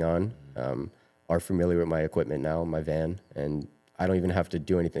I bring on are familiar with my equipment now, my van, and I don't even have to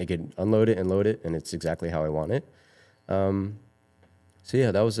do anything. I can unload it and load it, and it's exactly how I want it. So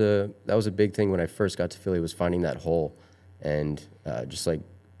yeah, that was a big thing when I first got to Philly, was finding that hole and just like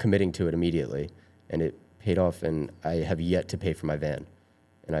committing to it immediately, and it paid off. And I have yet to pay for my van,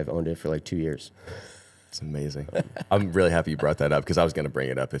 and I've owned it for like 2 years. It's amazing. I'm really happy you brought that up because I was going to bring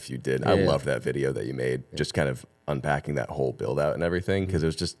it up if you did. I love that video that you made, just kind of unpacking that whole build out and everything, because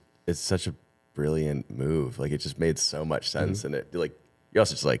it's such a brilliant move. Like, it just made so much sense. And it, like, you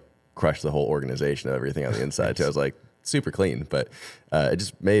also just like crushed the whole organization of everything on the inside too. I was like, super clean, but it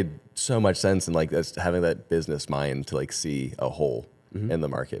just made so much sense. And like, that's having that business mind to like see a hole in the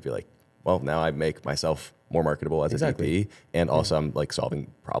market, be like, well, now I make myself more marketable as a DP, and also I'm like solving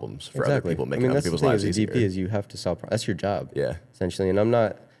problems for other people, making other people's lives easier. As a DP is you have to solve problems. That's your job, yeah, essentially. And I'm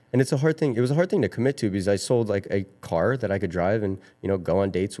not, and it's a hard thing. It was a hard thing to commit to because I sold like a car that I could drive and go on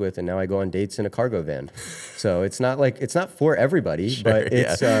dates with, and now I go on dates in a cargo van. So it's not for everybody, but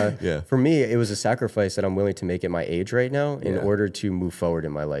it's for me, it was a sacrifice that I'm willing to make at my age right now in order to move forward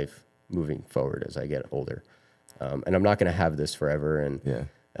in my life, moving forward as I get older. And I'm not going to have this forever. And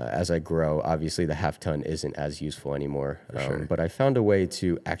as I grow, obviously the half ton isn't as useful anymore. But I found a way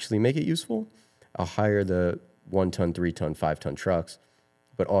to actually make it useful. I'll hire the 1 ton, 3 ton, 5 ton trucks,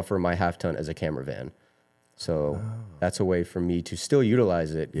 but offer my half ton as a camera van. So that's a way for me to still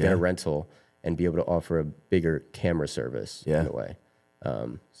utilize it, get a rental, and be able to offer a bigger camera service in a way.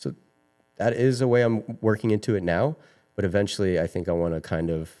 So that is a way I'm working into it now. But eventually I think I want to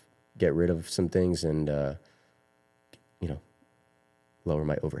kind of get rid of some things and, lower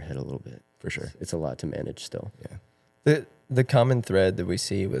my overhead a little bit. For sure. It's a lot to manage still. Yeah. The common thread that we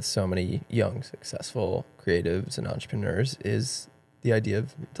see with so many young, successful creatives and entrepreneurs is the idea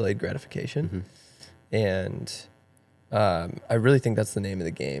of delayed gratification. And I really think that's the name of the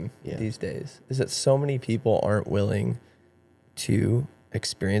game these days, is that so many people aren't willing to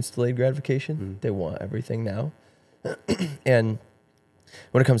experience delayed gratification. They want everything now. And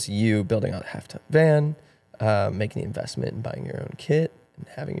when it comes to you building out a half-ton van, making the investment in buying your own kit and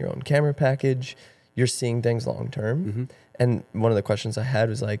having your own camera package, you're seeing things long-term. And one of the questions I had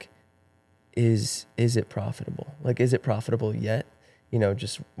was like, is it profitable? Like, is it profitable yet?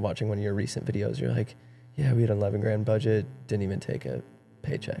 Just watching one of your recent videos, you're like, yeah, we had an 11 grand budget, didn't even take a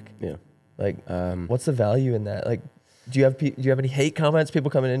paycheck. Yeah. Like, what's the value in that? Like, do you have any hate comments? People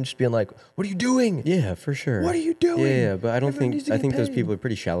coming in just being like, what are you doing? Yeah, for sure. What are you doing? Yeah, but I think those paid. people are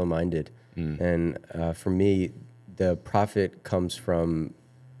pretty shallow-minded. And for me, the profit comes from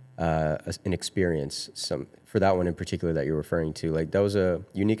an experience. For that one in particular that you're referring to, like, that was a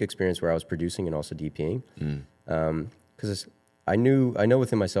unique experience where I was producing and also DPing. Because I know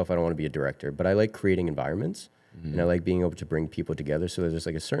within myself I don't want to be a director, but I like creating environments and I like being able to bring people together. So there's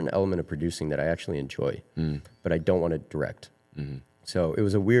like a certain element of producing that I actually enjoy, but I don't want to direct. So it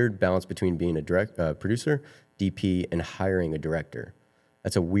was a weird balance between being a producer, DP, and hiring a director.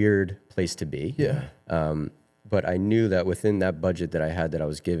 That's a weird place to be. Yeah. But I knew that within that budget that I had, that I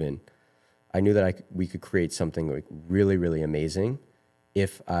was given, I knew that we could create something like really, really amazing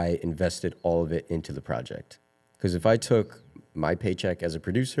if I invested all of it into the project. Because if I took my paycheck as a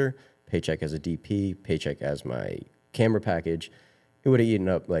producer, paycheck as a DP, paycheck as my camera package, it would have eaten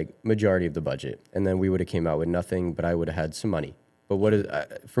up like majority of the budget. And then we would have came out with nothing, but I would have had some money.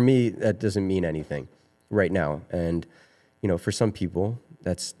 But for me, that doesn't mean anything right now. And, for some people,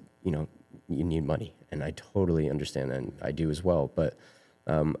 that's, you need money. And I totally understand that, and I do as well. But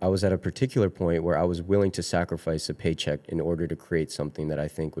I was at a particular point where I was willing to sacrifice a paycheck in order to create something that I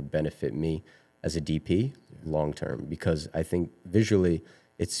think would benefit me as a DP long term, because I think visually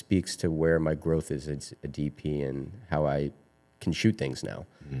it speaks to where my growth is as a DP and how I can shoot things now.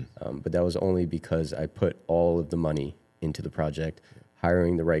 But that was only because I put all of the money into the project,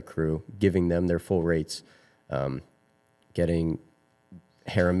 hiring the right crew, giving them their full rates, getting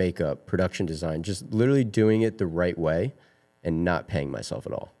hair and makeup, production design, just literally doing it the right way and not paying myself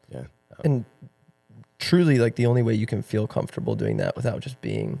at all. Yeah. And truly, like, the only way you can feel comfortable doing that without just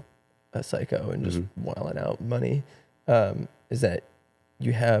being a psycho and just wilding out money is that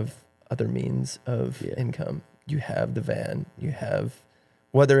you have other means of income. You have the van, you have,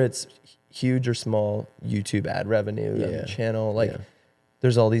 whether it's huge or small, YouTube ad revenue, the channel,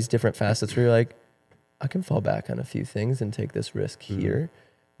 there's all these different facets where you're like, I can fall back on a few things and take this risk here.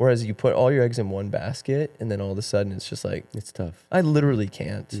 Whereas you put all your eggs in one basket and then all of a sudden it's just like, It's tough. I literally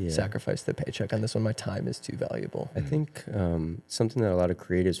can't Yeah. sacrifice the paycheck on this one. My time is too valuable. I think something that a lot of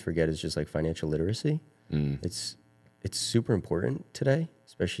creatives forget is just like financial literacy. It's super important today,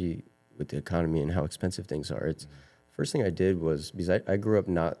 especially with the economy and how expensive things are. It's first thing I did was, because I grew up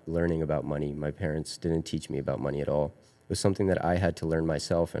not learning about money. My parents didn't teach me about money at all. It was something that I had to learn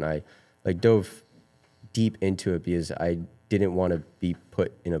myself, and I like dove deep into it because I didn't want to be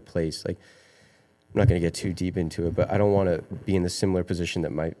put in a place like, I'm not going to get too deep into it, but I don't want to be in the similar position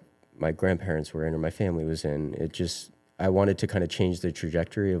that my grandparents were in or my family was in. It just, I wanted to kind of change the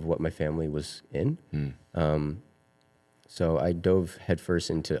trajectory of what my family was in. So I dove headfirst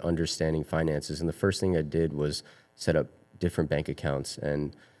into understanding finances. And the first thing I did was set up different bank accounts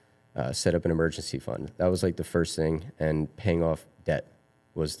and set up an emergency fund. That was like the first thing. And paying off debt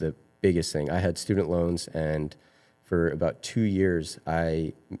was the biggest thing. I had student loans, and for about 2 years,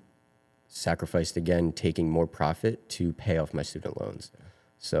 I sacrificed again, taking more profit to pay off my student loans.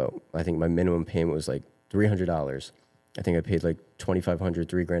 So I think my minimum payment was like $300. I think I paid like $2,500,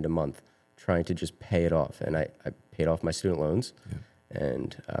 $3,000 a month, trying to just pay it off. And I paid off my student loans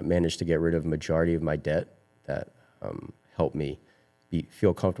and managed to get rid of majority of my debt. That helped me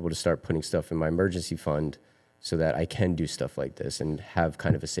feel comfortable to start putting stuff in my emergency fund so that I can do stuff like this and have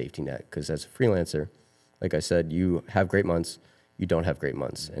kind of a safety net. Because as a freelancer, like I said, you have great months, you don't have great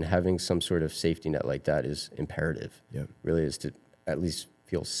months. And having some sort of safety net like that is imperative. Really is to at least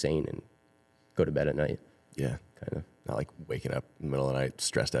feel sane and go to bed at night. Yeah. Kind of. Not like waking up in the middle of the night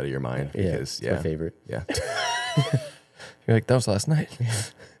stressed out of your mind. Yeah, Because, it's my favorite. Yeah. You're like, that was last night.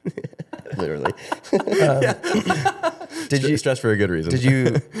 Literally. Did you stress for a good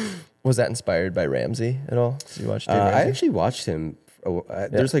reason? was that inspired by Ramsey at all? Did you watch Dave I Ramsey? actually watched him.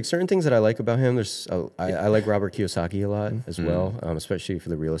 There's like certain things that I like about him. I like Robert Kiyosaki a lot as well, especially for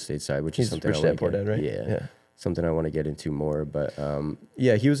the real estate side, which is something Rich I Dad want Poor to Dad, right? Yeah, something I want to get into more. But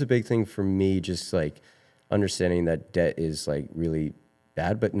yeah, he was a big thing for me. Just like understanding that debt is like really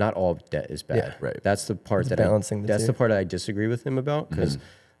bad, but not all debt is bad. Yeah. Right. That's the part that balancing the that's two. the part I disagree with him about, because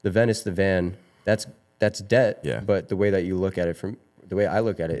the Venice, the van, that's debt. Yeah. But the way that you look at it, from the way I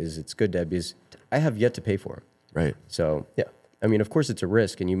look at it, is it's good debt because I have yet to pay for it. Right. So Yeah. I mean, of course, it's a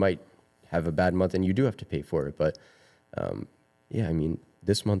risk, and you might have a bad month, and you do have to pay for it. But yeah, I mean,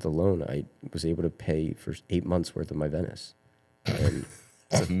 this month alone, I was able to pay for 8 months worth of my Venice. And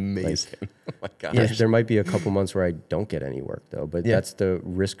It's amazing. Oh my gosh. there might be a couple months where I don't get any work though, but that's the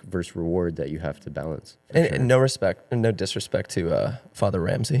risk versus reward that you have to balance. And no no disrespect to Father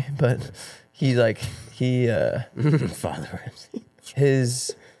Ramsey, but he Father Ramsey.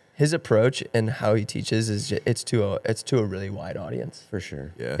 his approach and how he teaches is it's to a really wide audience. For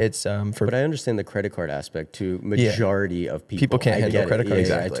sure. Yeah. It's for But I understand the credit card aspect to majority of people. People can't I handle get credit it. cards.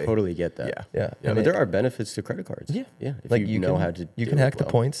 Yeah, Exactly. I totally get that. Yeah. yeah. Yeah, But there are benefits to credit cards. Yeah. Yeah. If like you know can, how to you do can it hack the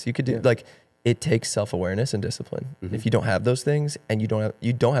well. points. You could do like it takes self-awareness and discipline. If you don't have those things and you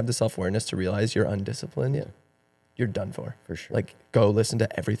don't have the self-awareness to realize you're undisciplined, you're done for. For sure. Like go listen to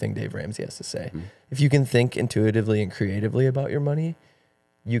everything Dave Ramsey has to say. If you can think intuitively and creatively about your money,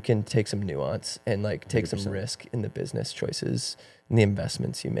 you can take some nuance and like take some 100%. risk in the business choices and the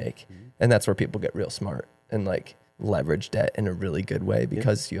investments you make. And that's where people get real smart and like leverage debt in a really good way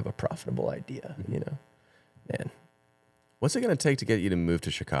because you have a profitable idea, you know? Man. What's it going to take to get you to move to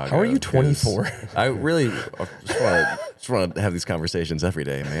Chicago? How are you 'Cause 24? I really just want to have these conversations every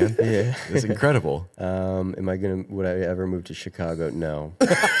day, man. Yeah. It's incredible. Would I ever move to Chicago? No.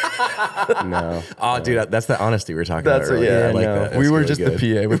 No. Oh, dude, that's the honesty we were talking about earlier. I like no. that. We That's were really just good.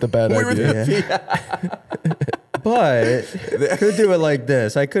 the PA with the bad idea. But could do it like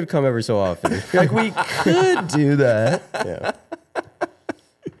this. I could come every so often. Like we could do that. Yeah.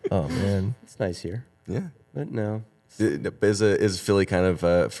 Oh man. It's nice here. Yeah. But no. Is Philly kind of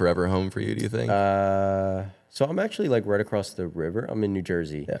a forever home for you, do you think? So I'm actually like right across the river. I'm in New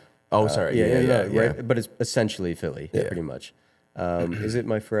Jersey. Yeah. Oh, sorry. Yeah. Yeah. Right, but it's essentially Philly, pretty much. Is it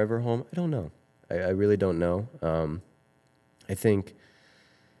my forever home? I don't know. I really don't know. I think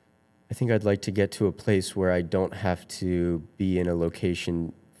I'd like to get to a place where I don't have to be in a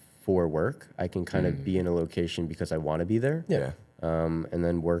location for work. I can kind of be in a location because I want to be there. Yeah. And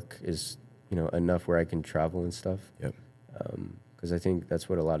then work is, enough where I can travel and stuff. Yep. Because I think that's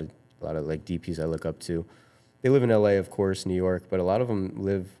what a lot of like DPs I look up to. They live in LA, of course, New York, but a lot of them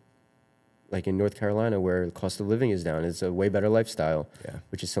live like in North Carolina, where the cost of living is down. It's a way better lifestyle,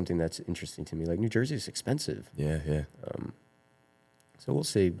 which is something that's interesting to me. Like New Jersey is expensive. Yeah. So we'll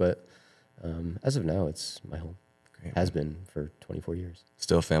see. But as of now, it's my home. Great. Has been for 24 years.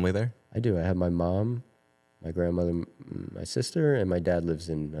 Still family there? I do. I have my mom my grandmother, my sister, and my dad lives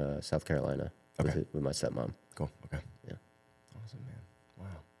in South Carolina Okay. with my stepmom. Cool. Okay. Yeah. Awesome, man. Wow.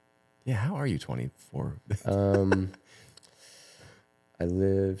 Yeah. How are you 24? I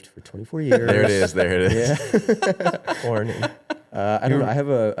lived for 24 years. There it is. There it is. Yeah. Corny. I don't know. I have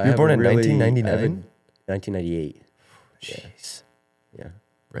a. You were born in 1999? 1998. Jeez. Yeah.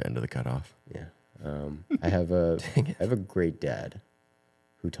 Right into the cutoff. Yeah. I have a Dang it. I have a great dad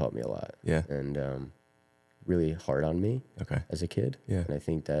who taught me a lot. Yeah. And really hard on me Okay. as a kid. Yeah. And I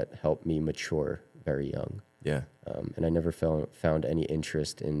think that helped me mature very young. Yeah. And I never found any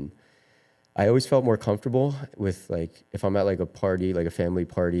interest in. I always felt more comfortable with, like, if I'm at like a party, like a family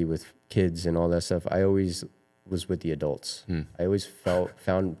party with kids and all that stuff. I always was with the adults. I always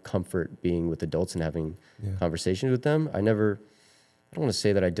found comfort being with adults and having conversations with them. I don't want to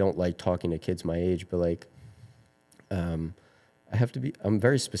say that I don't like talking to kids my age, but like, I'm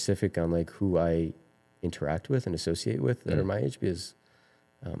very specific on like who I interact with and associate with that are my age, because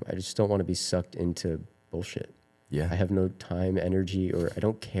I just don't want to be sucked into bullshit. Yeah. I have no time, energy, or I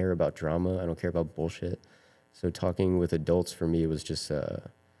don't care about drama. I don't care about bullshit. So talking with adults for me was just a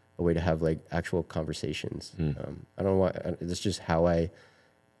way to have like actual conversations. I don't want. It's just how I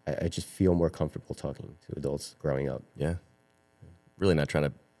just feel more comfortable talking to adults growing up. Yeah. Really not trying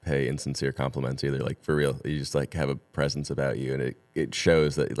to pay insincere compliments either. Like, for real, you just like have a presence about you, and it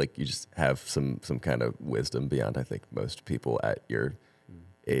shows that like you just have some kind of wisdom beyond, I think, most people at your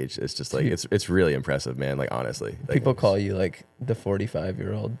age. It's just like it's really impressive, man. Like, honestly, like, People call you like the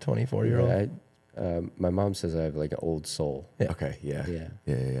 45-year-old, 24-year-old. Yeah, my mom says I have like an old soul. Yeah. Okay. Yeah. Yeah.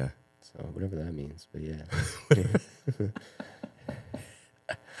 Yeah. So whatever that means, but yeah.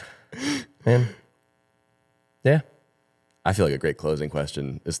 Man. Yeah. I feel like a great closing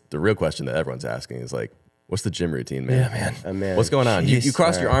question is the real question that everyone's asking is like, what's the gym routine, man? Man. Man. What's going on? You Jeez.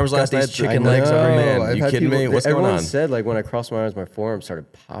 crossed your arms Got last these night. chicken I legs know, over man. I've You had kidding me? people- What's going everyone on? said like when I crossed my arms, my forearm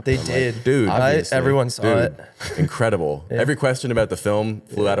started popping. They I'm did. like, Dude, obviously. Everyone saw Dude, it. incredible. Yeah. Every question about the film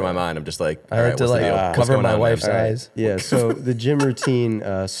flew out of my mind. I'm just like, I all had right, to what's the like deal? What's cover going my on, man? wife's All right. eyes. Yeah. So the gym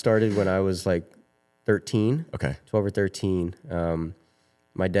routine started when I was like 13, Okay. 12 or 13.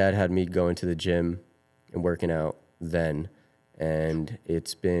 My dad had me going to the gym and working out then, and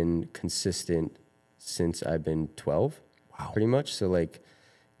it's been consistent since I've been 12. Wow. Pretty much. So like,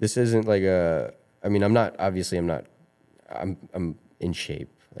 this isn't like I'm in shape.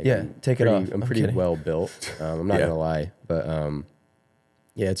 Like, Yeah, I'm take it pretty- off. I'm I'm pretty kidding. well built. I'm not Yeah. gonna lie, but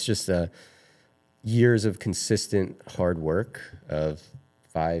yeah, it's just years of consistent hard work of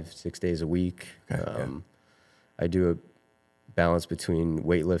 5-6 days a week. Okay, yeah. I do a balance between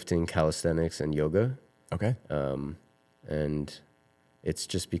weightlifting, calisthenics, and yoga. Okay. And it's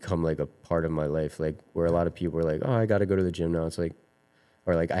just become like a part of my life, like where a lot of people are like, oh, I got to go to the gym now. It's like,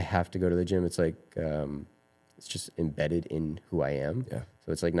 or like, I have to go to the gym. It's like, it's just embedded in who I am. Yeah.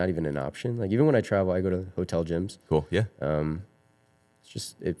 So it's like not even an option. Like even when I travel, I go to hotel gyms. Cool. Yeah. It's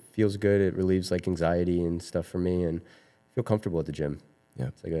just, it feels good. It relieves like anxiety and stuff for me, and I feel comfortable at the gym. Yeah.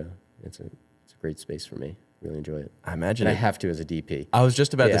 It's like it's a great space for me. Really enjoy it. I imagine And I it, have to as a DP. I was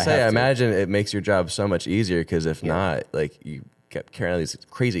just about Yeah, to I say, have I to. imagine it makes your job so much easier, because if not, like, you kept carrying all these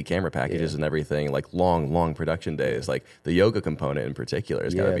crazy camera packages Yeah. and everything, like long production days. Like the yoga component in particular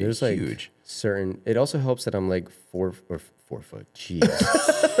has got to be there's huge. like certain. It also helps that I'm like 4 foot. Jeez,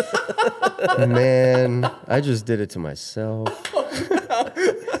 man, I just did it to myself.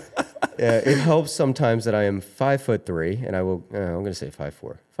 Yeah, it helps sometimes that I am 5'3", and I will. I'm gonna say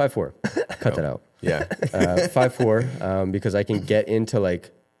 5'4". 5'4". Cut that out. Yeah. 5'4", because I can get into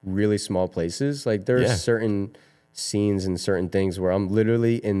like really small places. Like there's Yeah. certain scenes and certain things where I'm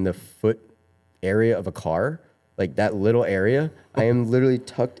literally in the foot area of a car, like that little area. I am literally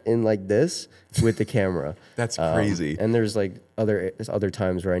tucked in like this with the camera. That's crazy. And there's like other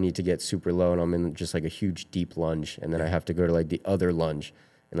times where I need to get super low, and I'm in just like a huge deep lunge, and then I have to go to like the other lunge,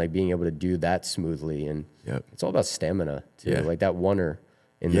 and like being able to do that smoothly. And Yep. it's all about stamina too. Yeah. Like that oneer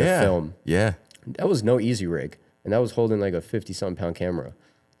in the Yeah. film. Yeah. That was no easy rig, and that was holding like a 50-something pound camera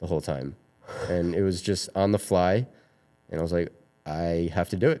the whole time, and it was just on the fly, and I was like, I have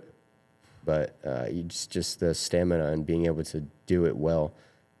to do it. But you just the stamina and being able to do it well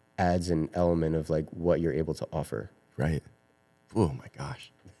adds an element of like what you're able to offer. Right. Oh my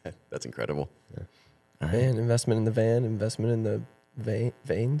gosh. That's incredible. Yeah. All right. Man, investment in the van, investment in the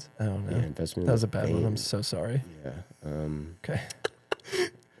veins. I don't know. Yeah, investment. That in was the a bad one. I'm veins. so sorry. Yeah. Okay.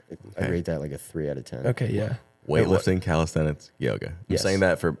 I rate that like a 3 out of 10. Okay. Yeah. Weightlifting, calisthenics, yoga. I'm Yes. saying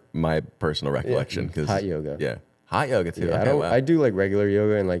that for my personal recollection, because Hot yoga. Yeah. Hot yoga too. Yeah, Okay, wow. I do like regular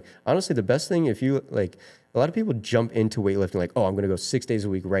yoga, and like honestly, the best thing if you like, a lot of people jump into weightlifting like, oh, I'm going to go 6 days a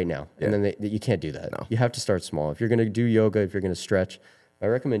week right now. And then you can't do that. No. You have to start small. If you're going to do yoga, if you're going to stretch, my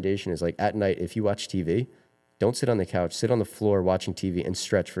recommendation is like at night, if you watch TV, don't sit on the couch, sit on the floor watching TV and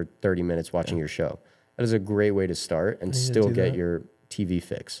stretch for 30 minutes watching your show. That is a great way to start and still get your TV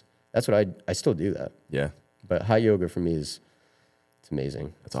fix. That's what I still do that. Yeah. But hot yoga for me it's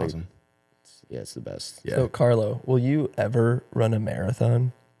amazing. That's awesome. It's the best. Yeah. So, Carlo, will you ever run a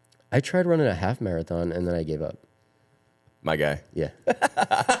marathon? I tried running a half marathon and then I gave up. My guy. Yeah.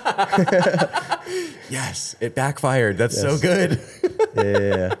 Yes. It backfired. That's so good.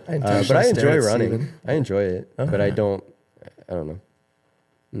 Yeah. But I enjoy running. I enjoy it, but I don't know.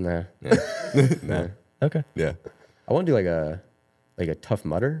 Nah. Nah. Okay. Yeah. I want to do like a Tough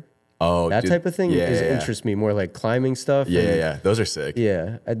Mudder. Oh, That dude. type of thing interests me more, like climbing stuff. Yeah. Those are sick.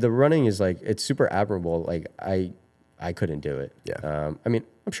 Yeah. The running is like, it's super admirable. Like I couldn't do it. Yeah. I mean,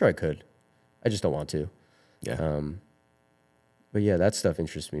 I'm sure I could. I just don't want to. Yeah. But yeah, that stuff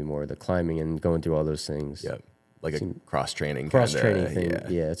interests me more. The climbing and going through all those things. Yeah. Like a cross training thing.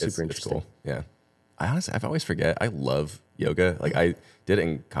 Yeah, it's super interesting. It's cool. Yeah. I've always forget. I love yoga. Like I did it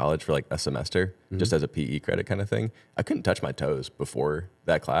in college for like a semester, just as a PE credit kind of thing. I couldn't touch my toes before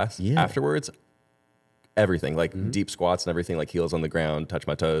that class. Yeah. Afterwards, everything, like deep squats and everything, like heels on the ground, touch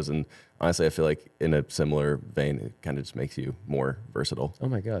my toes. And honestly, I feel like in a similar vein, it kind of just makes you more versatile. Oh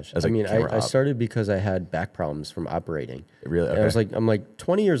my gosh. As I a mean, camera I op. started because I had back problems from operating. Really? And I was like, I'm like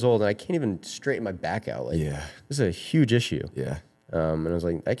 20 years old and I can't even straighten my back out. Like, Yeah. this is a huge issue. Yeah. And I was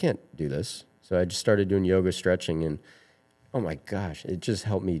like, I can't do this. So I just started doing yoga, stretching, and oh my gosh, it just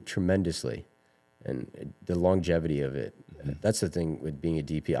helped me tremendously. And the longevity of it, that's the thing with being a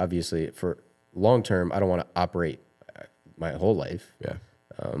DP. Obviously, for long term, I don't want to operate my whole life. Yeah.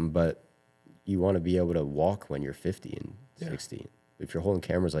 But you want to be able to walk when you're 50 and 60. If you're holding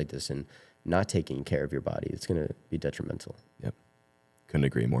cameras like this and not taking care of your body, it's going to be detrimental. Yep. Couldn't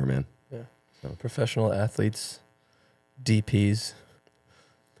agree more, man. Yeah. Professional athletes, DPs,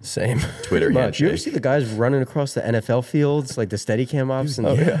 same. Twitter You ever handshake. see the guys running across the NFL fields, like the Steadicam ops?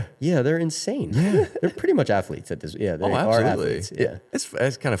 And yeah, they're insane. Yeah. They're pretty much athletes at this. Yeah, they are athletes. Yeah.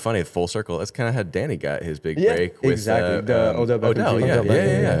 It's kind of funny, full circle. It's kind of how Danny got his big break with exactly. The Odell Beckham Odell. Jr. Yeah, Odell Beckham,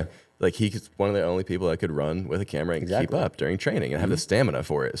 yeah. yeah. Like he's one of the only people that could run with a camera and keep up during training and have the stamina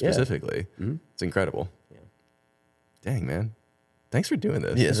for it specifically. It's incredible. Yeah. Dang, man. Thanks for doing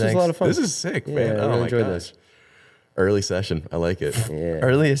this. Yeah, This was a lot of fun. This is sick, Yeah, man. I Oh really my enjoyed gosh. this. Early session. I like it. Yeah.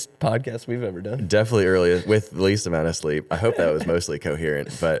 Earliest podcast we've ever done. Definitely early with the least amount of sleep. I hope that was mostly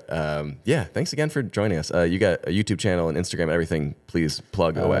coherent. But yeah, thanks again for joining us. You got a YouTube channel and Instagram and everything. Please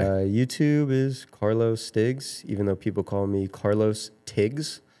plug away. YouTube is Carlos Stiggs, even though people call me Carlos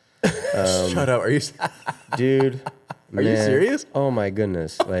Tiggs. Shut up. Are you Dude. Are you serious? Oh my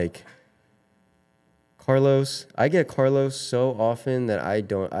goodness. Like Carlos, I get Carlos so often that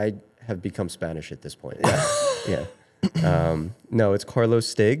I have become Spanish at this point. Yeah. No, it's Carlos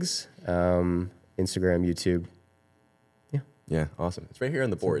Stiggs. Instagram, YouTube. Yeah, awesome. It's right here on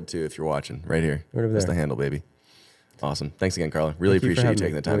the board too if you're watching. Right here. Right over That's the there. handle, baby. Awesome. Thanks again, Carlo. Really Thank you for appreciate you having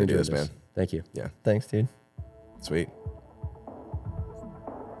taking me. the time Really to do this, enjoyed man. Thank you. Yeah. Thanks, dude. Sweet.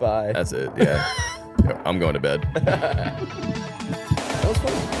 Bye. That's it. Yeah. I'm going to bed. That was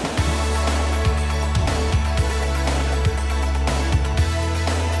fun.